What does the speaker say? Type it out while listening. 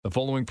The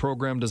following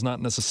program does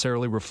not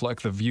necessarily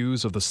reflect the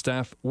views of the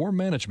staff or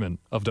management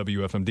of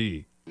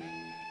WFMD.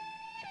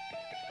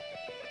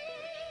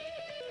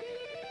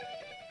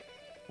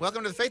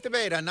 Welcome to the Faith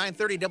Debate on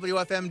 930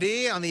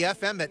 WFMD, on the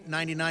FM at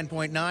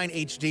 99.9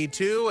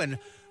 HD2, and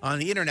on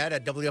the internet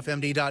at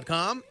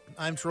WFMD.com.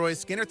 I'm Troy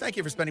Skinner. Thank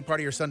you for spending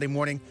part of your Sunday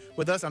morning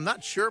with us. I'm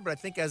not sure, but I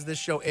think as this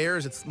show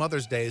airs, it's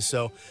Mother's Day,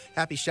 so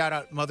happy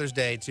shout-out Mother's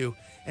Day to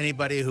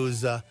anybody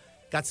who's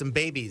got some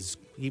babies,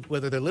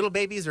 whether they're little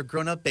babies or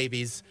grown-up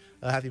babies.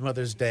 Happy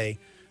Mother's Day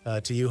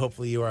to you.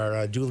 Hopefully you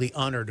are duly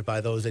honored by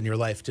those in your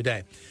life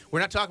today. We're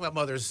not talking about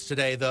mothers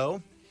today,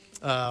 though.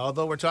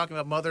 Although we're talking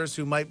about mothers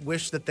who might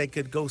wish that they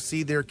could go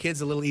see their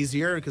kids a little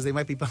easier because they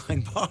might be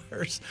behind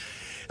bars.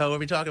 We'll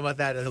be talking about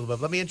that in a little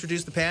bit. Let me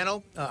introduce the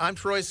panel. I'm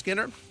Troy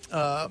Skinner,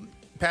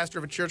 pastor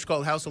of a church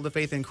called Household of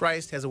Faith in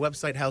Christ. Has a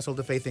website,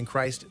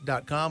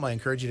 householdoffaithinchrist.com. I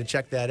encourage you to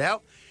check that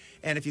out.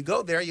 And if you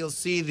go there, you'll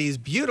see these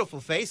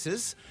beautiful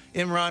faces.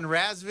 Imran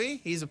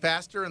Razvi, he's a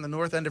pastor in the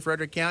north end of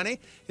Frederick County.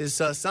 His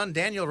son,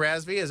 Daniel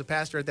Razvi, is a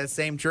pastor at that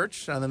same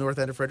church on the north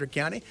end of Frederick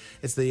County.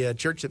 It's the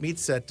church that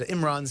meets at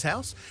Imran's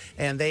house.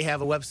 And they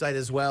have a website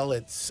as well.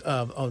 It's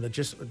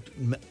just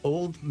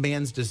Old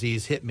Man's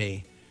Disease Hit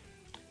Me.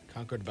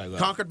 Conquered by Love.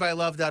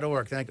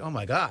 ConqueredByLove.org. Oh,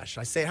 my gosh.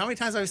 I say, how many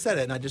times have I said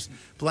it? And I just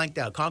blanked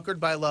out.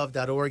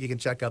 ConqueredByLove.org. You can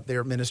check out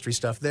their ministry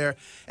stuff there.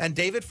 And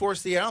David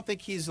Forsey, I don't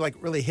think he's like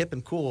really hip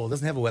and cool.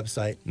 Doesn't have a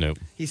website. Nope.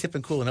 He's hip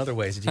and cool in other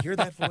ways. Did you hear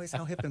that voice?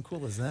 How hip and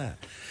cool is that?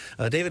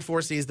 David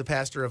Forsey is the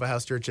pastor of a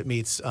house church that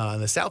meets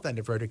on the south end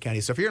of Frederick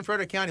County. So if you're in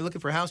Frederick County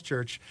looking for a house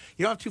church,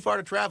 you don't have too far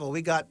to travel.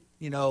 We got,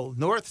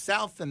 north,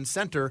 south, and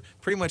center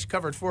pretty much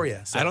covered for you.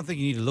 So. I don't think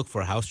you need to look for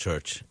a house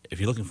church.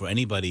 If you're looking for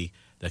anybody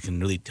that can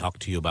really talk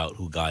to you about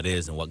who God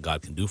is and what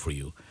God can do for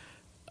you,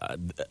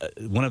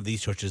 one of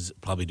these churches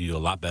probably do you a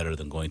lot better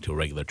than going to a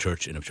regular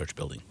church in a church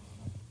building.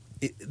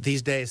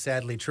 These days,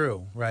 sadly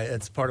true, right?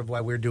 It's part of why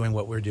we're doing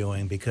what we're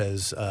doing,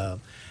 because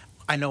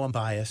I know I'm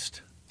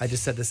biased. I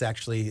just said this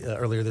actually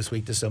earlier this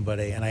week to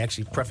somebody, and I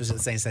actually prefaced it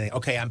saying something,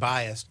 okay, I'm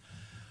biased.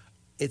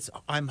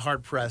 I'm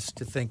hard-pressed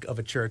to think of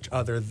a church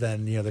other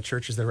than the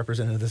churches that are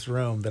represented in this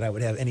room that I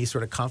would have any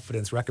sort of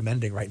confidence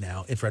recommending right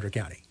now in Frederick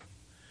County.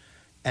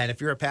 And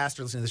if you're a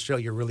pastor listening to the show,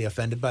 you're really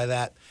offended by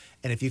that.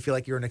 And if you feel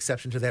like you're an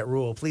exception to that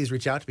rule, please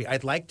reach out to me.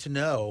 I'd like to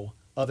know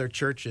other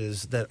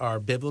churches that are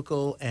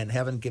biblical and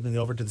haven't given it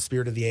over to the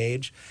spirit of the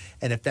age.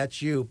 And if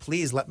that's you,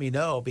 please let me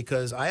know,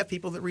 because I have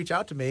people that reach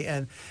out to me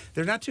and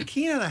they're not too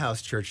keen on a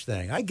house church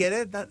thing. I get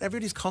it. Not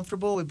everybody's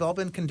comfortable. We've all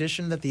been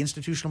conditioned that the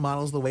institutional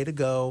model is the way to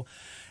go.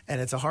 And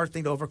it's a hard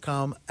thing to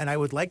overcome. And I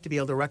would like to be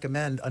able to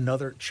recommend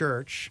another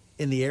church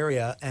in the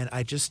area. And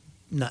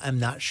I'm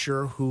not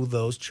sure who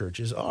those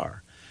churches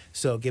are.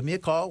 So give me a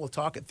call. We'll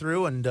talk it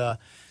through. And,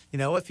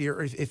 if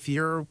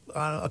you're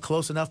on a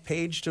close enough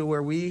page to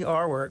where we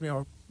are,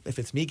 where, if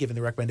it's me giving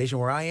the recommendation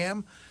where I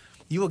am,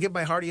 you will get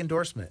my hearty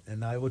endorsement.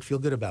 And I would feel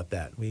good about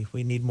that. We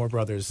need more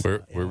brothers.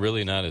 We're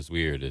really not as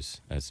weird as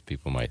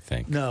people might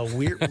think. No,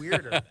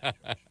 weirder.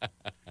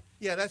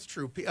 Yeah, that's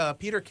true.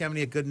 Peter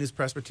Kemeny, a Good News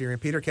Presbyterian.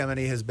 Peter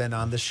Kemeny has been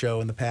on the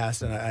show in the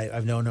past, and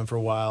I've known him for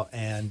a while.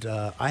 And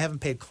I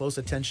haven't paid close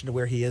attention to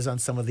where he is on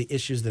some of the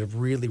issues that have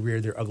really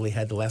reared their ugly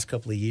head the last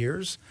couple of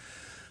years.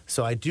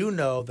 So I do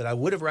know that I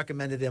would have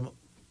recommended him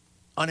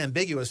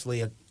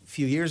unambiguously a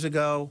few years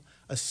ago.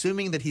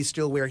 Assuming that he's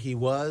still where he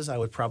was, I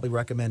would probably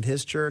recommend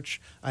his church.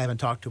 I haven't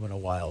talked to him in a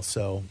while.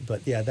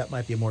 But yeah, that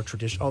might be a more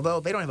traditional. Although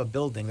they don't have a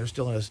building. They're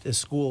still in a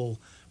school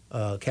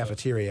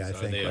cafeteria, I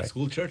think. Are they right? a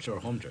school church or a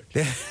home church?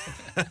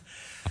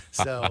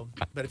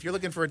 But if you're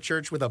looking for a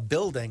church with a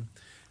building,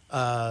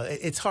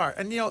 it's hard.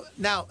 And,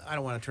 now I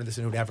don't want to turn this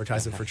into an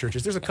advertisement for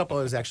churches. There's a couple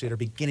others actually that are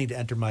beginning to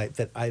enter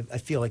that I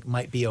feel like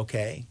might be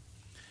okay.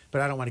 But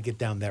I don't want to get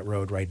down that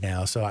road right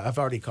now. So I've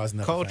already caused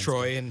enough Call offense.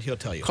 Troy and he'll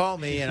tell you. Call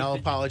me and I'll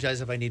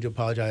apologize if I need to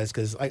apologize,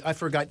 because I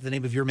forgot the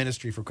name of your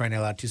ministry, for crying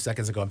out loud, 2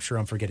 seconds ago. I'm sure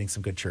I'm forgetting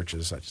some good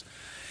churches.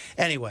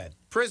 Anyway,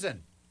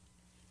 prison.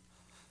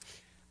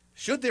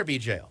 Should there be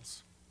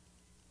jails?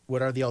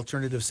 What are the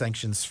alternative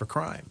sanctions for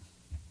crime?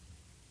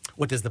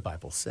 What does the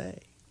Bible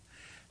say?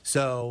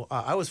 So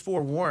I was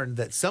forewarned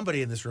that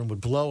somebody in this room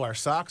would blow our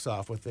socks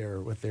off with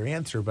their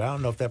answer, but I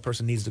don't know if that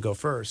person needs to go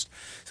first.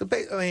 So,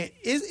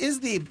 is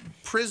the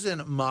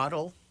prison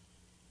model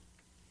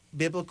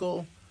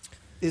biblical?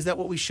 Is that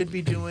what we should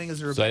be doing? Is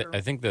there a better?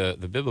 I think the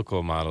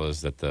biblical model is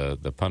that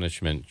the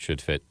punishment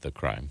should fit the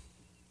crime.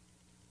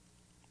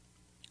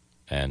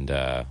 And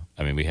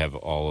we have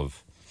all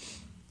of,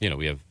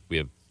 we have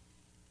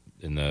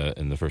in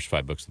the first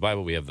 5 books of the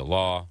Bible, we have the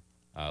law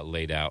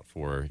laid out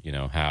for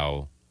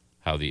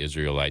how the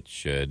Israelites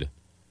should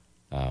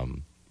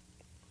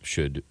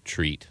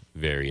treat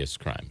various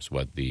crimes,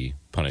 what the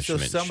punishment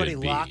should be. So somebody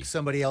locks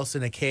somebody else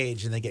in a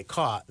cage and they get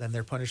caught, then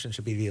their punishment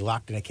should be to be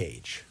locked in a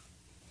cage.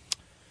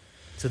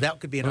 So that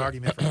could be an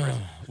argument for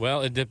prison.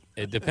 Well,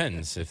 it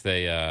depends if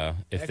they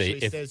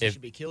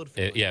should be killed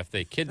for it. If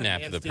they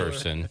kidnap the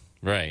person,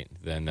 right?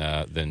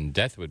 Then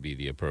death would be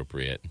the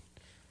appropriate.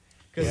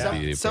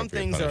 Because some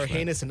things are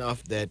heinous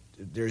enough that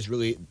there's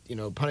really,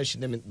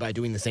 punishing them by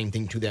doing the same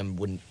thing to them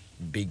wouldn't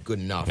be good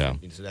enough. Yeah.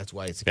 So that's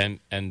why it's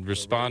and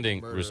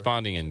responding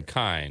in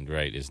kind,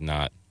 right, does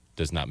not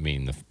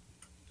mean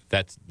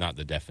that's not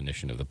the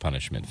definition of the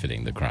punishment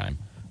fitting the crime.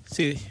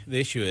 See, the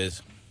issue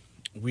is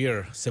we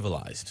are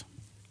civilized.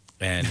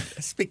 And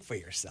speak for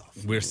yourself.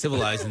 We're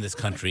civilized in this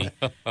country,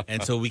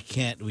 and so we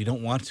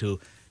don't want to,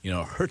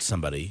 hurt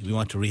somebody. We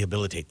want to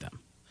rehabilitate them.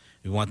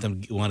 We want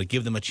to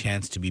give them a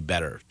chance to be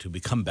better, to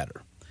become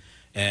better.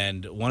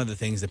 And one of the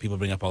things that people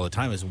bring up all the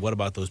time is, what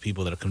about those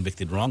people that are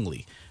convicted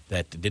wrongly,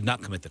 that did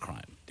not commit the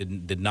crime,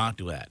 did not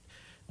do that?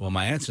 Well,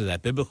 my answer to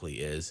that biblically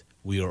is,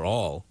 we are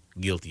all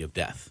guilty of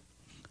death.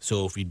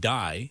 So if we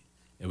die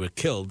and we're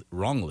killed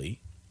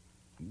wrongly,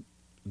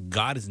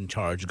 God is in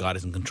charge, God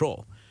is in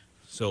control.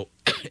 So,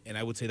 and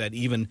I would say that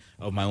even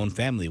of my own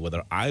family,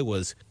 whether I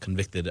was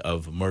convicted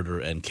of murder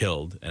and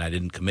killed and I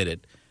didn't commit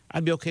it,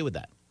 I'd be okay with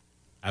that.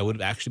 I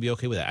would actually be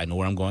okay with that. I know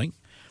where I'm going.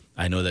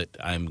 I know that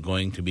I'm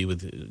going to be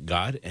with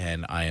God,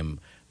 and I am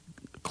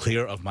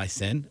clear of my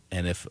sin.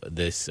 And if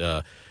this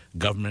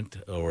government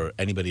or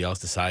anybody else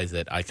decides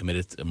that I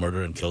committed a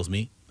murder and kills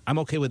me, I'm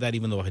okay with that,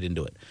 even though I didn't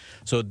do it.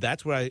 So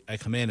that's where I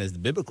come in, as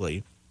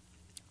biblically,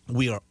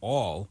 we are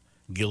all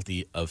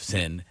guilty of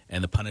sin,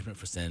 and the punishment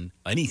for sin,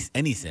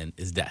 any sin,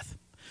 is death.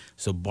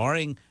 So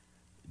barring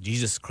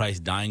Jesus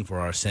Christ dying for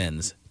our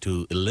sins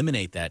to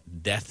eliminate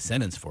that death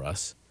sentence for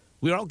us,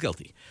 we are all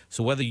guilty.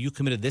 So whether you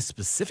committed this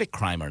specific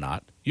crime or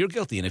not, you're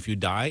guilty. And if you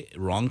die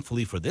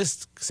wrongfully for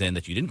this sin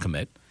that you didn't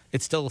commit,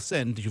 it's still a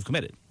sin that you've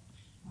committed.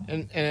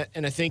 And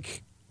I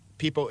think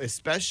people,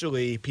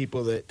 especially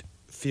people that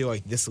feel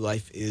like this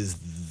life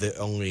is the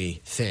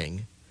only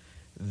thing,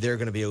 they're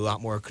going to be a lot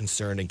more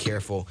concerned and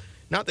careful.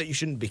 Not that you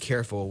shouldn't be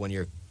careful when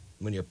you're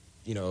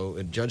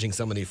judging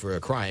somebody for a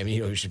crime.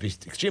 You should be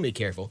extremely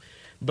careful.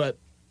 But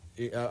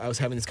I was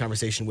having this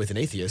conversation with an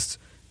atheist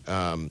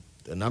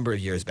a number of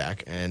years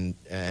back, and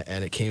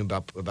it came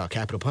about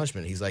capital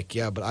punishment. He's like,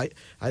 yeah, but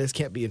I just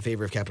can't be in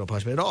favor of capital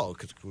punishment at all,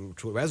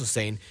 to what Raz was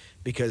saying,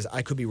 because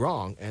I could be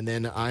wrong, and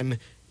then I'm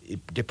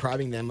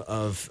depriving them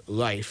of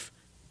life.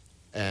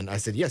 And I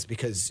said, yes,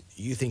 because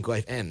you think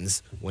life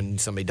ends when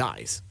somebody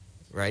dies,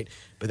 right?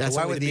 But that's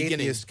why only would the the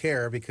beginning. atheist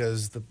care?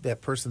 Because that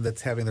person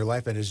that's having their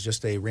life end is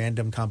just a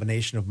random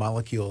combination of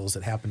molecules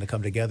that happen to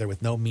come together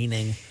with no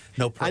meaning,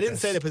 no purpose. I didn't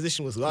say the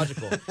position was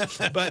logical,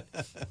 but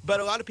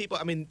a lot of people,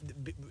 I mean,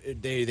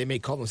 they may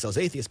call themselves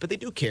atheists, but they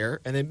do care,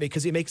 and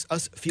because it makes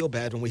us feel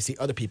bad when we see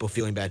other people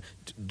feeling bad.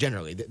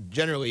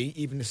 Generally,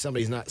 even if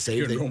somebody's not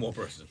saved, you're a normal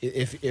person.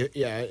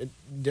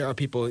 There are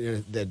people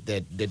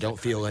that don't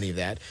feel any of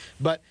that,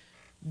 but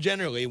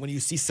generally, when you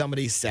see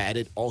somebody sad,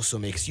 it also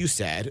makes you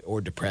sad or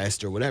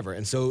depressed or whatever.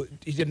 And so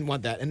he didn't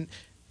want that. And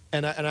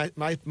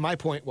my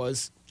point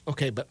was,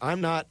 okay, but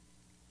I'm not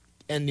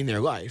ending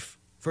their life.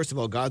 First of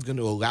all, God's going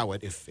to allow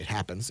it if it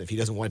happens. If he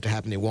doesn't want it to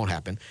happen, it won't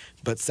happen.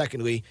 But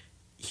secondly,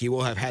 he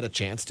will have had a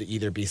chance to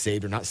either be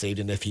saved or not saved.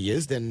 And if he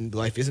is, then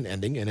life isn't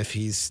ending. And if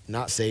he's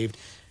not saved,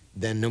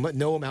 then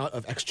no amount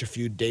of extra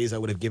few days I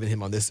would have given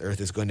him on this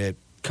earth is going to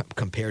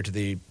compare to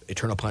the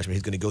eternal punishment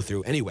he's going to go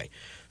through anyway.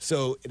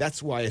 So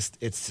that's why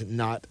it's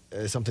not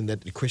something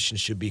that the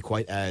Christians should be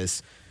quite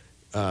as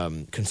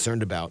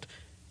concerned about.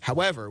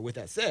 However, with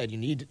that said,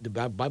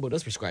 the Bible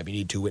does prescribe you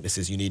need 2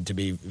 witnesses. You need to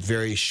be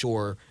very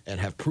sure and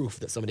have proof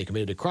that somebody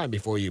committed a crime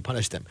before you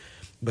punish them.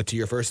 But to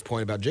your first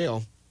point about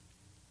jail,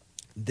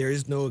 there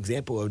is no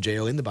example of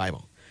jail in the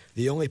Bible.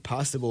 The only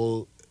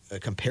possible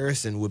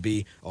comparison would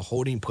be a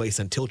holding place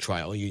until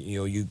trial.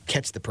 You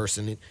catch the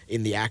person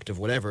in the act of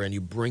whatever, and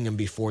you bring him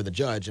before the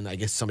judge, and I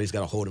guess somebody's got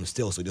to hold him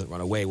still so he doesn't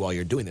run away while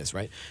you're doing this,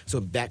 right? So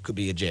that could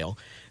be a jail,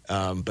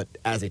 but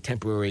as a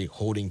temporary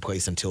holding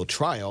place until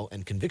trial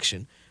and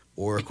conviction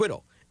or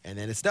acquittal, and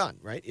then it's done,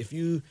 right? If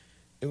you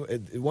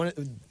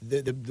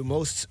the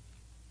most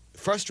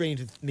frustrating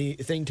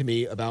thing to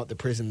me about the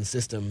prison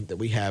system that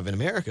we have in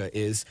America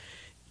is,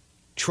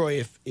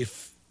 Troy,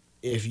 if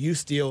you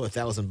steal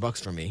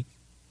 $1,000 from me,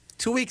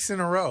 2 weeks in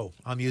a row,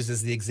 I'm used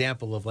as the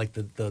example of like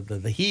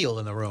the heel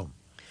in the room.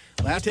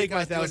 Last take week I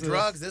was my doing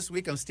drugs. This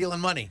week I'm stealing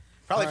money.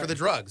 Probably for the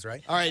drugs,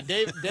 right? All right,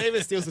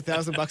 David steals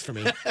 $1,000 from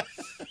me.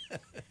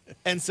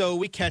 And so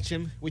we catch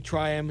him, we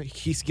try him,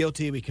 he's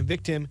guilty, we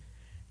convict him.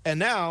 And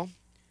now,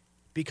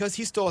 because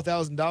he stole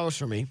 $1,000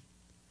 from me,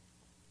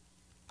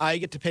 I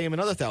get to pay him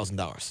another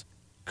 $1,000.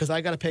 Because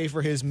I got to pay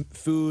for his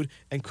food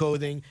and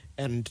clothing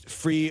and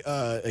free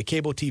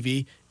cable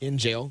TV in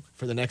jail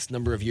for the next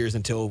number of years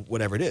until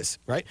whatever it is,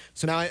 right?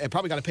 So now I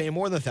probably got to pay him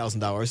more than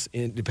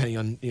 $1,000, depending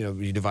on,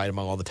 you divide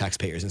among all the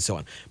taxpayers and so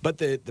on. But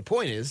the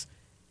point is,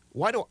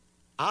 why do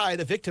I,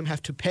 the victim,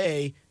 have to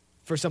pay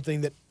for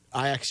something that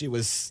I actually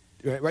was,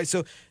 right?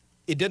 So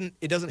it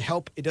doesn't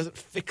help, it doesn't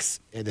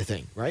fix the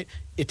thing, right?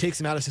 It takes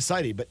him out of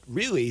society. But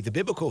really, the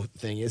biblical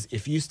thing is,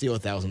 if you steal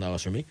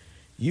 $1,000 from me,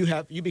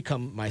 you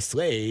become my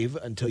slave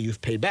until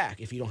you've paid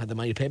back. If you don't have the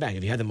money to pay back,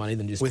 if you have the money,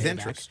 then just With pay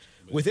interest.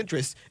 back. With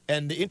interest,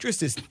 and the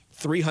interest is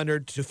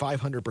 300 to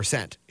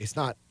 500%. It's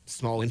not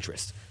small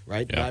interest,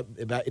 right? Yeah.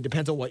 It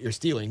depends on what you're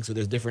stealing, so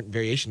there's different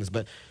variations.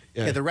 But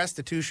Yeah, the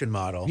restitution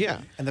model.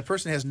 Yeah. And the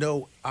person has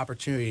no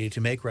opportunity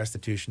to make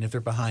restitution if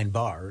they're behind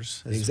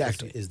bars.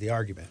 Exactly. Is the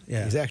argument.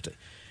 Yeah. exactly,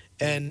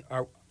 and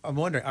I'm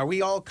wondering, are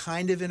we all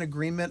kind of in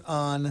agreement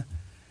on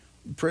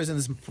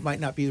prisons might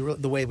not be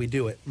the way we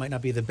do it, might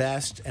not be the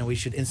best, and we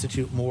should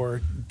institute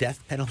more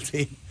death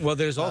penalty? Well,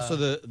 there's also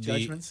the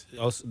judgments?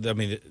 Also, I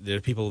mean, there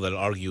are people that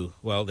argue.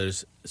 Well,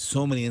 there's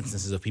so many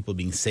instances of people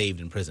being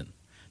saved in prison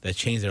that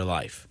changed their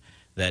life,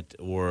 that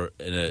were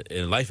in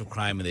a life of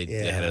crime, and they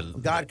had a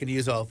God can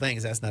use all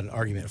things. That's not an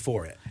argument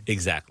for it.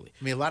 exactly.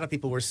 I mean, a lot of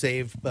people were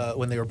saved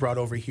when they were brought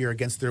over here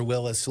against their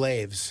will as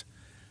slaves.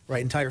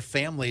 Right, entire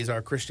families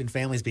are Christian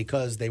families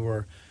because they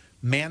were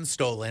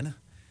man-stolen,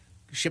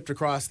 shipped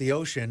across the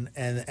ocean,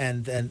 and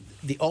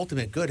the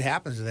ultimate good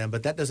happens to them.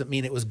 But that doesn't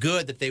mean it was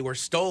good that they were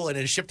stolen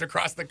and shipped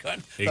across the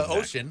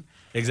ocean.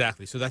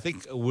 Exactly. So I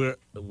think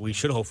we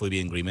should hopefully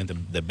be in agreement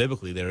that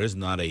biblically there is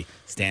not a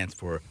stance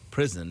for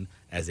prison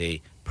as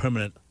a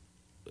permanent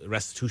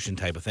restitution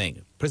type of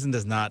thing. Prison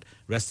does not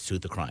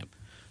restitute the crime.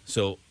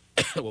 So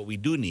what we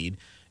do need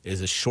is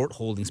a short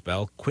holding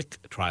spell, quick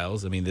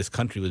trials. I mean, this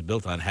country was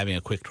built on having a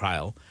quick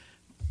trial,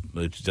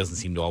 which doesn't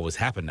seem to always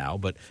happen now,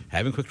 but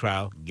having a quick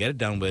trial, get it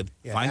done with,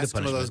 Yeah, find the ask some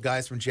punishment. of those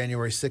guys from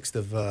January 6th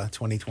of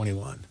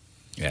 2021.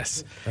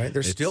 Yes. Right, they're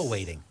It's- still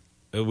waiting.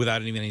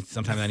 Without even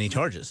sometimes any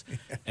charges,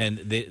 and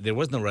there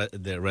was no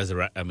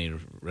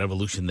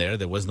revolution there.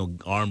 There was no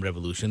armed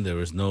revolution. There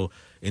was no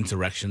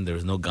insurrection. There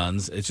was no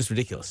guns. It's just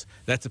ridiculous.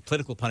 That's a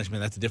political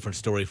punishment. That's a different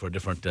story for a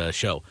different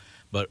show.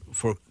 But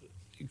for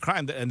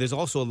crime, and there's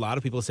also a lot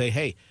of people say,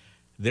 hey,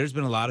 there's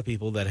been a lot of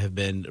people that have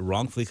been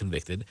wrongfully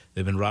convicted.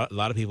 There've been a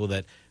lot of people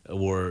that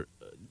were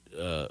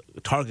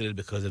targeted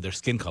because of their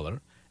skin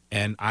color,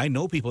 and I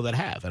know people that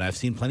have, and I've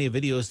seen plenty of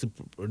videos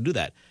to do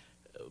that.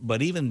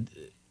 But even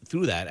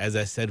through that, as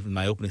I said in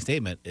my opening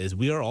statement, is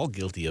we are all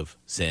guilty of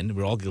sin.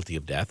 We're all guilty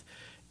of death.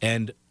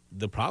 And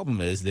the problem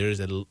is there is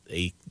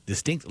a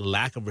distinct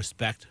lack of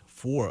respect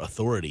for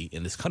authority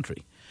in this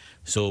country.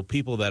 So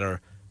people that are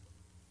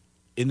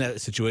in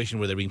that situation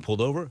where they're being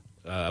pulled over,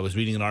 I was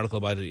reading an article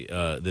about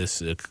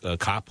this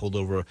cop pulled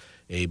over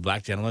a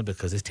black gentleman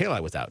because his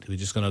taillight was out. He was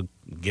just going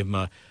to give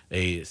him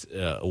a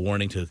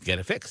warning to get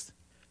it fixed.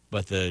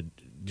 But the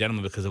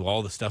gentleman, because of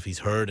all the stuff he's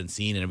heard and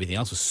seen and everything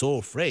else, was so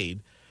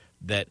afraid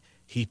that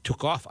he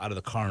took off out of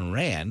the car and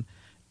ran,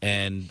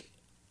 and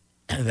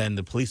then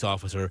the police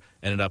officer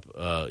ended up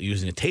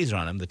using a taser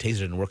on him. The taser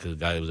didn't work. The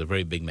guy was a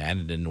very big man.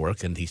 It didn't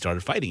work, and he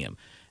started fighting him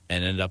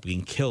and ended up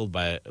being killed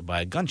by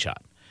a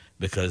gunshot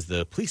because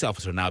the police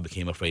officer now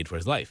became afraid for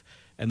his life.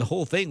 And the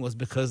whole thing was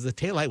because the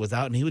taillight was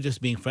out, and he was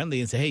just being friendly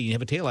and say, hey, you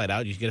have a taillight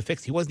out, you should get it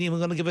fixed. He wasn't even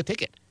going to give a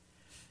ticket.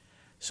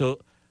 So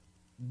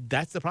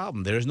that's the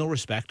problem. There is no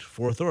respect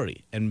for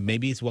authority, and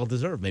maybe it's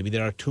well-deserved. Maybe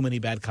there are too many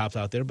bad cops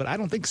out there, but I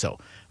don't think so.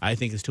 I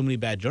think there's too many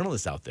bad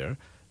journalists out there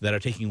that are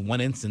taking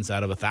one instance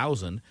out of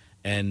 1,000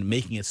 and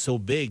making it so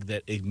big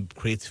that it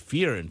creates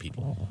fear in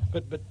people.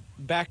 But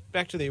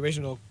back to the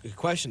original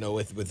question though,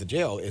 with the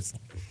jail,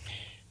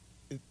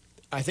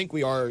 I think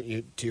we are,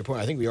 to your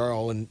point, I think we are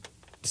all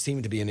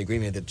seem to be in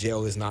agreement that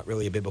jail is not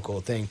really a biblical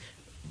thing.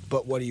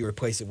 But what do you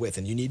replace it with?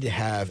 And you need to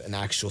have an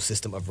actual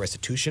system of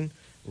restitution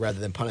rather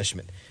than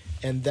punishment.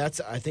 And that's,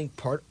 I think,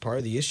 part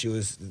of the issue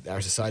is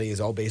our society is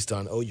all based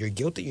on, oh, you're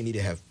guilty, you need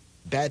to have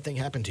bad thing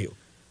happen to you.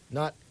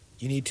 Not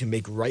you need to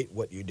make right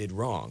what you did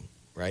wrong,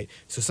 right?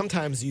 So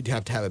sometimes you'd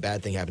have to have a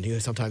bad thing happen to you.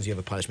 Sometimes you have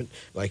a punishment,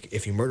 like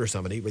if you murder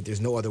somebody, but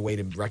there's no other way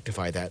to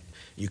rectify that.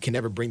 You can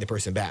never bring the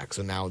person back.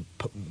 So now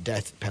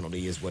death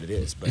penalty is what it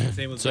is. But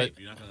Same with So- rape.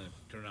 You're not going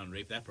to turn around and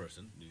rape that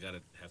person. You got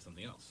to have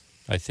something else.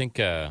 I think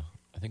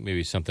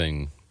maybe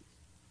something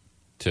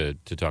to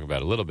talk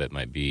about a little bit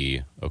might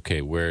be,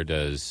 okay, where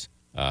does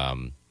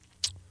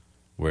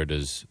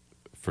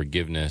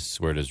forgiveness,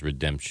 where does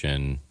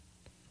redemption,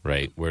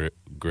 right? Where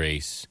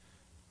grace,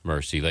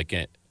 mercy, like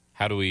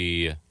how do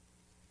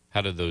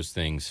those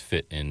things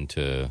fit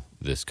into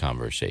this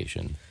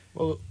conversation?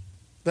 Well,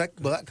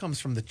 that comes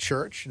from the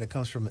church and it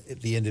comes from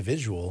the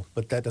individual,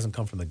 but that doesn't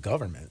come from the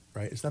government,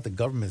 right? It's not the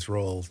government's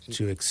role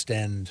to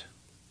extend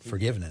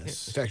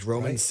forgiveness. in fact,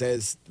 Romans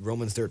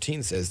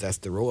 13 says that's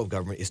the role of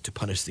government is to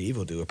punish the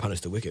evildoer, punish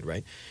the wicked,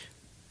 right?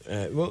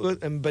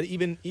 But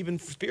even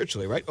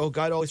spiritually, right? Oh,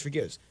 God always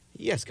forgives.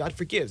 Yes, God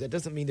forgives. That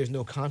doesn't mean there's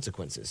no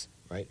consequences,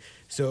 right?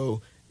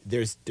 So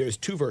there's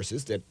two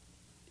verses that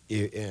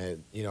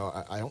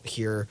I don't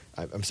hear.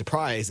 I'm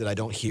surprised that I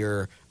don't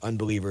hear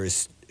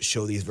unbelievers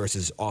show these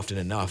verses often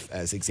enough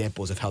as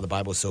examples of how the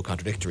Bible is so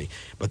contradictory.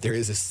 But there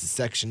is a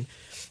section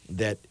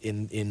that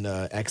in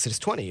Exodus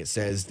 20 it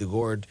says the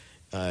Lord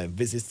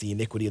visits the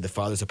iniquity of the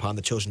fathers upon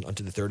the children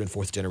unto the third and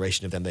fourth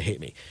generation of them that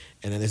hate me.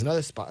 And then there's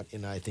another spot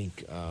in, I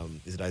think,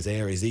 is it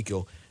Isaiah or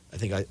Ezekiel? I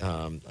think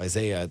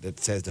Isaiah, that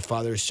says the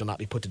fathers shall not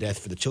be put to death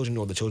for the children,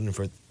 nor the children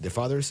for their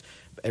fathers,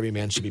 but every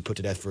man should be put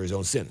to death for his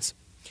own sins.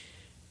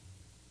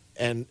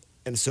 and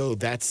so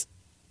that's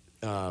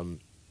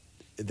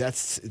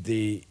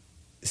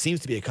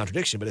seems to be a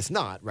contradiction, but it's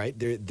not, right?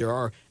 There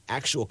are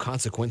actual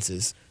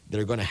consequences that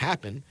are going to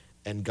happen,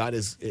 and God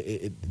is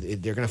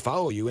they're going to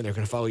follow you, and they're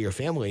going to follow your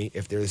family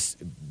if there's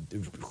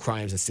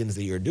crimes and sins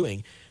that you're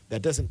doing.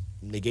 That doesn't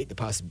negate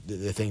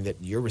the thing that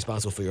you're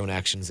responsible for your own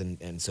actions,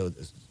 and so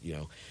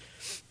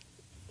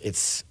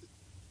it's.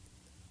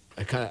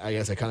 I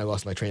guess I kind of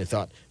lost my train of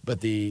thought,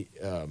 but the.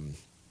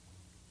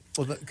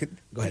 Go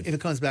ahead. If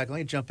it comes back, let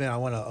me jump in. I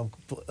want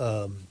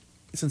to.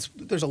 Since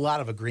there's a lot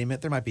of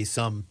agreement, there might be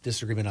some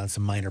disagreement on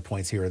some minor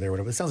points here or there,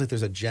 whatever. It sounds like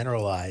there's a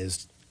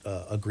generalized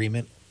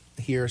agreement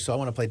here, so I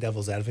want to play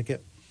devil's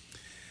advocate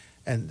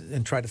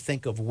and try to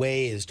think of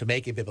ways to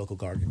make a biblical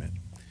argument.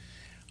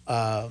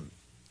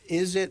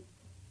 Is it?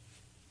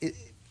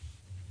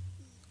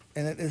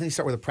 And let me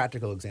start with a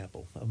practical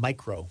example, a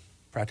micro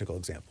practical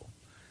example.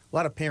 A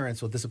lot of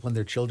parents will discipline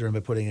their children by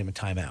putting them in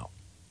timeout,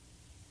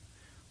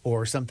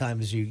 or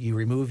sometimes you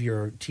remove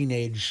your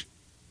teenage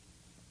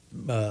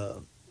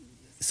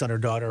son or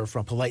daughter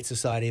from polite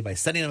society by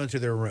sending them into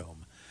their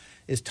room.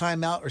 Is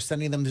timeout or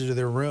sending them into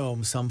their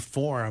room some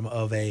form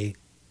of a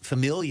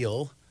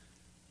familial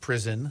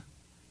prison,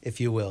 if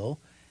you will?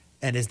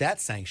 And is that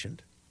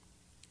sanctioned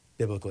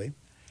biblically?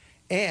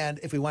 And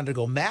if we wanted to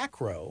go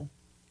macro,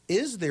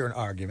 is there an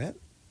argument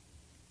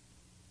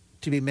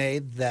to be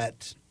made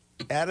that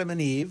Adam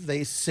and Eve,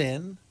 they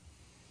sin,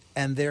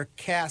 and they're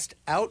cast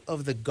out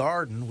of the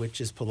garden, which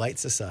is polite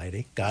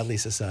society, godly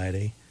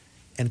society,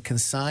 and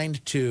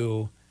consigned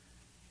to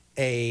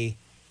a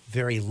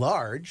very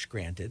large,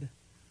 granted,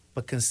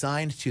 but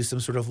consigned to some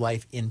sort of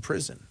life in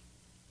prison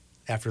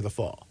after the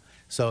fall?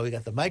 So we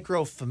got the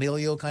micro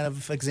familial kind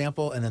of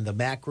example, and then the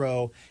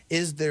macro.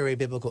 Is there a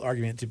biblical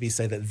argument to be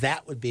said that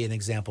that would be an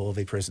example of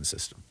a prison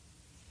system?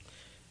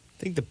 I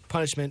think the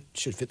punishment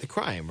should fit the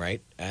crime,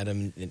 right?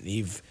 Adam and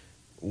Eve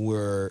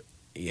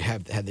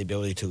had the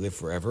ability to live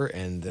forever,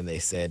 and then they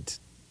said,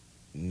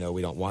 no,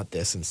 we don't want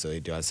this. And so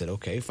God said,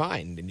 okay,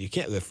 fine. And you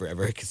can't live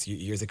forever because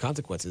here's the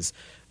consequences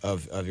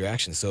of your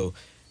actions. So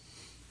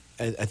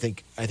I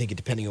think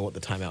depending on what the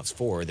timeout's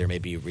for, there may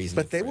be a reason.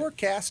 But they were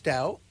cast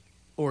out,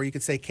 or you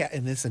could say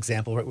in this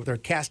example, right, they're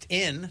cast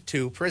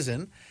into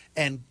prison,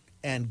 and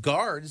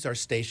guards are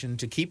stationed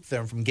to keep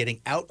them from getting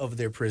out of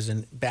their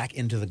prison back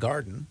into the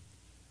garden,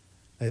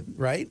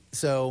 right?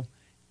 So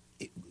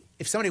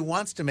if somebody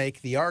wants to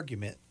make the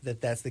argument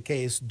that that's the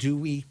case, do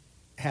we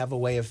have a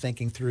way of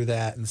thinking through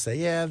that and say,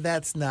 yeah,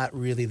 that's not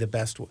really the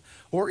best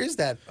or is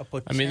that a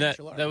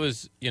potential argument? that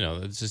was,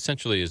 it's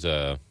essentially is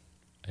a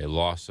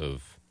loss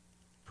of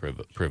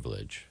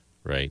privilege,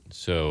 right?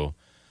 So,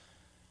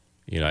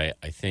 I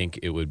think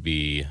it would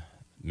be,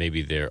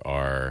 maybe there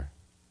are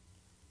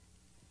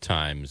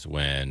times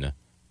when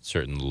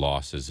certain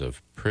losses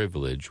of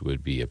privilege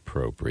would be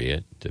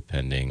appropriate,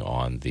 depending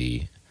on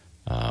the,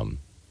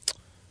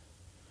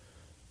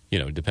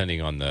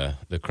 depending on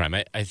the crime.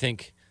 I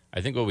think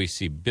what we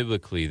see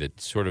biblically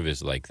that sort of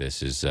is like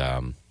this is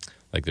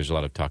like there's a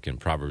lot of talk in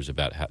Proverbs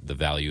about the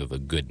value of a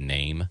good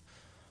name,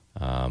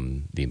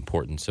 the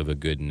importance of a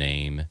good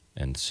name.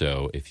 And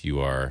so if you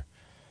are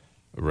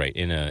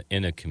in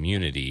a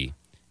community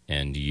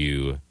and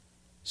you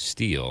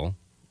steal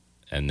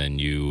and then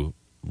you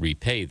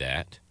repay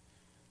that,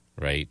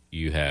 right,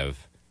 you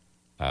have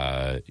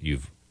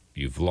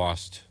you've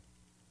lost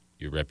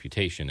your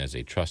reputation as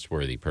a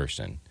trustworthy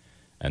person.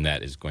 And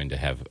that is going to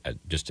have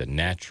just a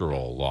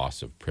natural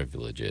loss of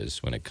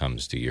privileges when it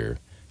comes to your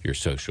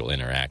social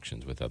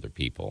interactions with other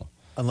people.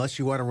 Unless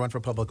you want to run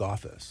for public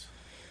office.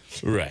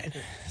 Right.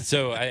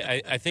 So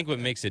I think what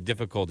makes it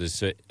difficult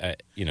is,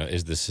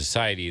 is the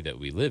society that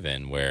we live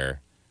in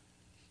where,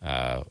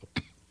 where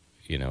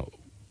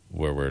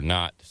we're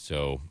not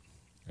so,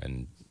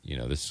 and,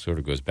 this sort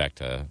of goes back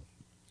to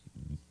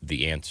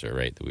the answer,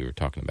 right, that we were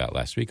talking about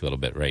last week a little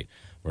bit, right?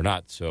 We're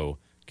not so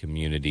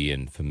community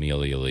and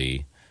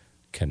familially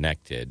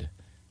connected,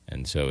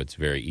 and so it's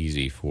very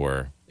easy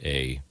for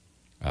a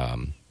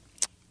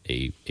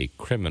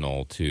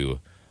criminal to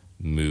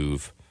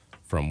move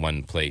from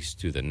one place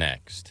to the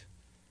next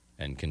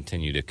and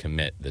continue to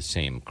commit the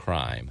same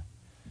crime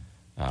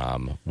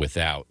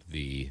without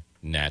the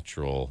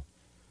natural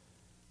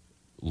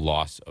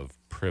loss of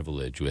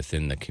privilege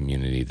within the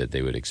community that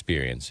they would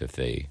experience if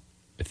they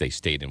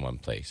stayed in one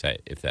place,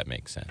 if that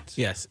makes sense.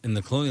 Yes. In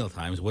the colonial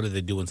times, what did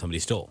they do when somebody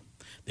stole?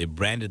 They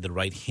branded the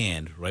right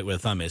hand right where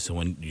the thumb is, so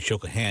when you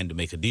shook a hand to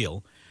make a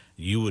deal,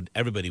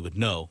 everybody would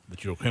know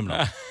that you're a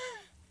criminal.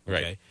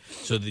 Right. Okay?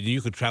 So that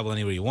you could travel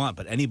anywhere you want,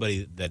 but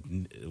anybody that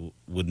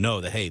would know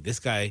that, hey, this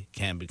guy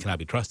cannot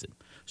be trusted.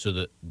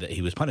 So that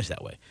he was punished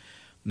that way.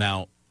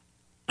 Now,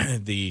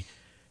 the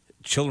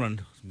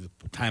children,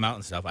 time out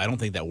and stuff, I don't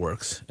think that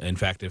works. In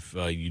fact, if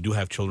you do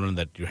have children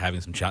that you're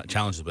having some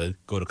challenges with,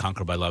 go to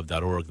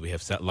conquerbylove.org. We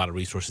have a lot of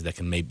resources that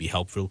can maybe be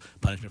helpful,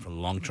 punishment for the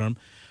long term.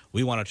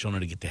 We want our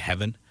children to get to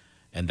heaven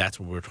And that's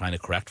what we're trying to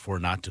correct for,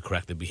 not to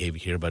correct the behavior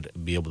here,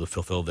 but be able to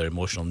fulfill their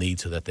emotional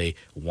needs so that they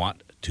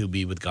want to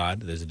be with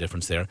God. There's a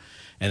difference there.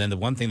 And then the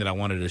one thing that I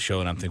wanted to show,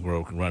 and I think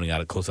we're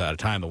running close out of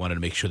time, I wanted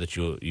to make sure that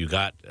you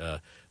got,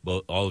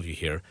 both, all of you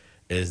here,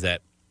 is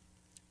that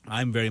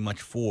I'm very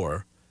much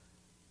for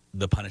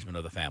the punishment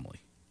of the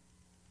family.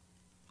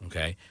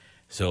 Okay?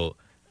 So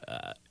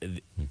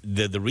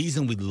the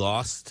reason we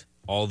lost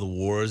all the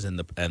wars and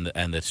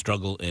the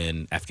struggle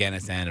in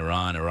Afghanistan,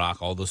 Iran,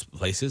 Iraq, all those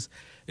places,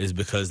 is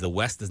because the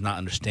West does not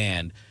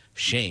understand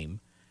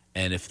shame.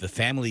 And if the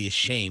family is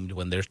shamed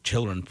when their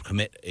children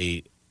commit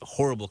a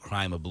horrible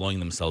crime of blowing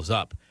themselves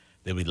up,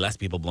 there'll be less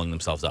people blowing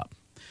themselves up.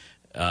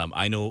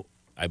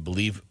 I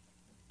believe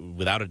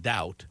without a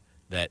doubt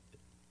that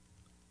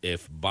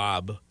if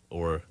Bob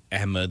or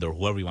Ahmed or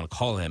whoever you want to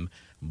call him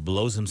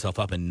blows himself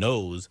up and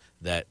knows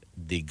that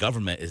the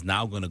government is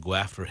now going to go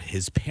after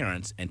his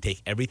parents and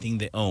take everything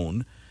they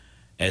own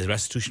as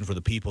restitution for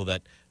the people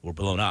that were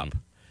blown up,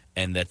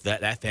 and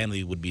that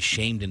family would be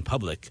shamed in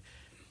public,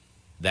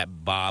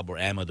 that Bob or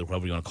Ahmed or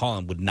whoever you want to call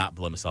him would not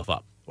blow himself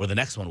up, or the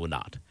next one would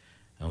not.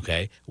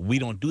 Okay? We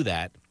don't do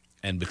that,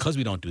 and because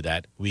we don't do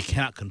that, we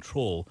cannot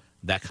control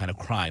that kind of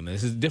crime. And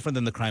this is different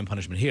than the crime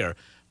punishment here,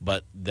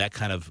 but that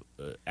kind of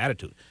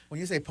attitude. When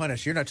you say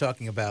punish, you're not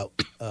talking about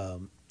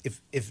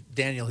if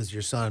Daniel, who's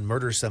your son,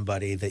 murders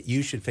somebody, that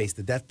you should face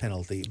the death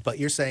penalty. But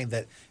you're saying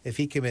that if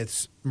he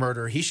commits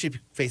murder, he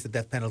should face the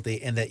death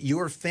penalty, and that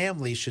your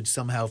family should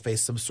somehow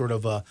face some sort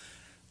of a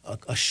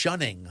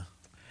shunning.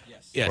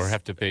 Yes. Or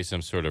have to pay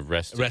some sort of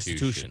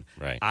restitution.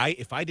 Right.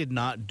 If I did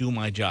not do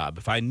my job,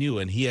 if I knew,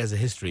 and he has a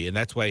history, and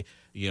that's why,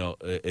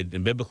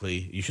 and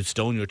biblically, you should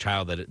stone your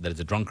child that is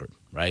a drunkard,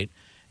 right?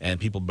 And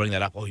people bring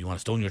that up. Oh, you want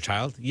to stone your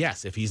child?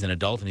 Yes. If he's an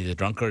adult and he's a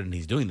drunkard and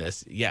he's doing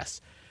this, yes.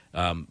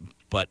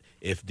 But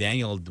if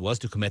Daniel was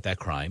to commit that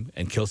crime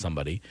and kill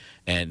somebody,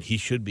 and he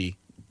should be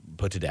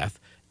put to death,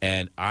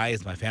 and I,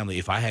 as my family,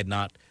 if I had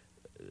not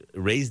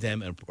raised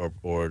him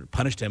or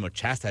punished him or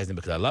chastised him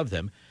because I loved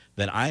him,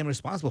 then I am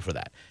responsible for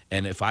that.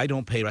 And if I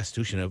don't pay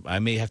restitution, I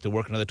may have to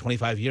work another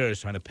 25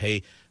 years trying to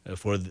pay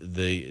for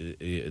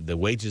the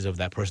wages of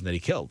that person that he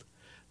killed.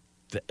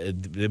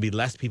 There'd be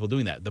less people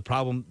doing that. The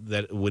problem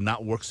that would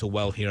not work so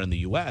well here in the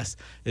U.S.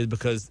 is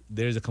because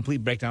there's a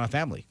complete breakdown of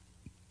family.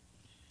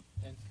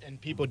 And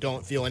people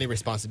don't feel any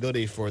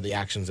responsibility for the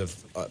actions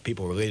of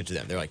people related to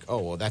them. They're like, oh,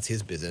 well, that's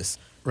his business.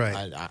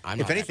 Right. I'm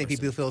if not anything,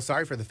 people feel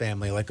sorry for the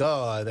family. Like,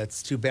 oh,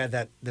 that's too bad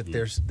that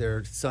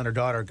their son or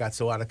daughter got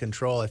so out of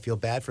control. I feel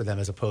bad for them,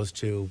 as opposed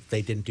to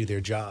they didn't do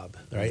their job.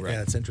 Right? Yeah,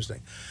 that's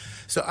interesting.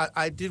 So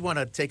I did want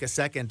to take a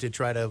second to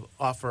try to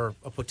offer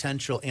a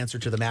potential answer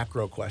to the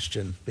macro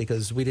question,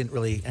 because we didn't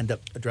really end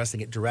up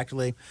addressing it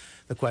directly.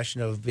 The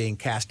question of being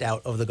cast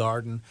out of the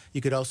garden.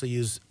 You could also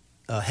use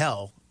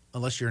hell,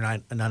 unless you're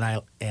an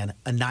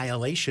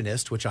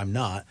annihilationist, which I'm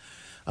not.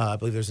 I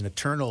believe there's an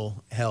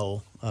eternal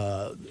hell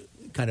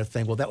kind of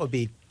thing. Well, that would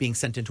be being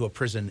sent into a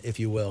prison, if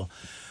you will.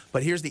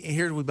 But here's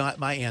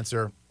my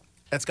answer.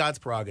 That's God's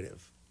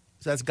prerogative.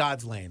 So that's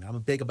God's lane. I'm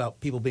big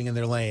about people being in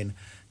their lane.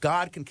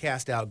 God can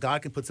cast out.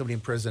 God can put somebody in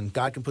prison.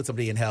 God can put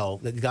somebody in hell.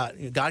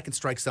 God can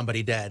strike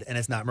somebody dead, and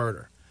it's not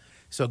murder.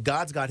 So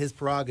God's got his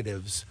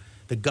prerogatives.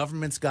 The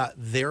government's got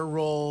their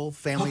role.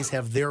 Families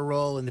have their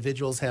role.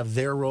 Individuals have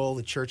their role.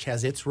 The church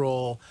has its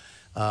role.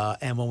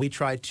 And when we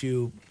try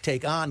to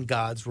take on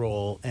God's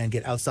role and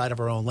get outside of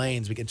our own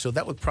lanes, so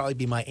that would probably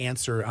be my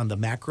answer on the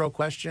macro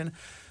question.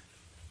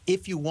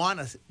 If you want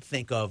to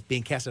think of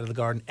being cast out of the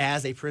garden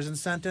as a prison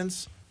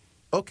sentence,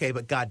 okay,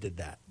 but God did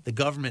that. The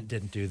government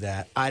didn't do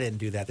that. I didn't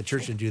do that. The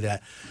church didn't do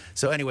that.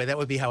 So anyway, that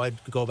would be how I'd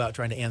go about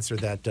trying to answer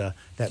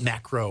that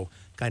macro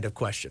kind of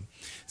question.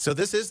 So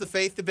this is the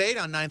Faith Debate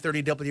on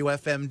 930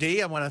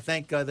 WFMD. I want to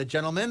thank the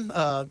gentlemen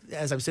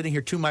as I'm sitting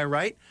here to my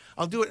right.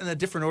 I'll do it in a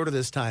different order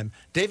this time.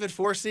 David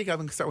Forsey, I'm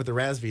going to start with the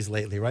Rasvies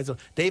lately, right? So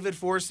David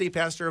Forsey,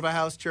 pastor of a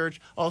house church,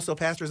 also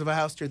pastors of a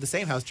house church, the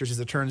same house church as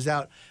it turns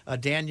out,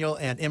 Daniel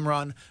and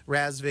Imran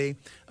Razvi.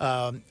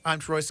 I'm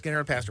Troy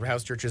Skinner, pastor of a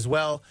house church as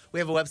well. We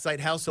have a website,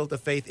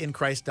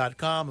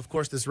 householdofffaithinchrist.com. Of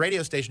course, this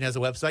radio station has a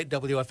website,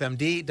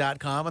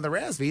 WFMD.com. And the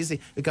Razvies,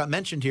 it got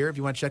mentioned here. If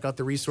you want to check out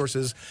the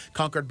resources,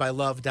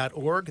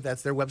 conqueredbylove.org.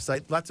 That's their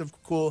website. Lots of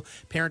cool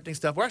parenting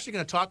stuff. We're actually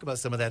going to talk about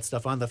some of that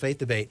stuff on the Faith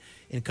Debate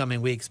in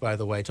coming weeks, by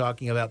the way,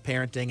 talking about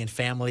parenting and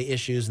family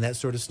issues and that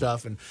sort of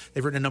stuff. And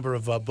they've written a number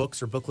of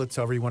books or booklets,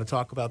 however you want to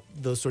talk about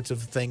those sorts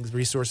of things,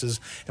 resources.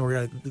 And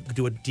we're going to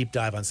do a deep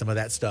dive on some of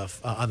that stuff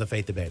on the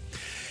Faith Debate.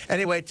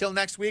 Anyway, till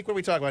next week. What are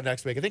we talking about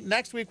next week? I think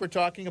next week we're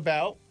talking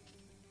about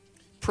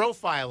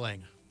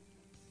profiling.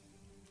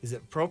 Is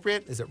it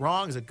appropriate? Is it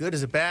wrong? Is it good?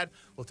 Is it bad?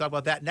 We'll talk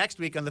about that next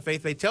week on the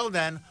Faith Debate. Till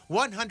then,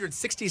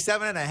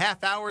 167 and a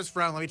half hours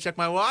from, let me check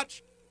my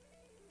watch,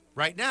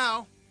 right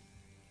now.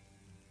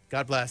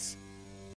 God bless.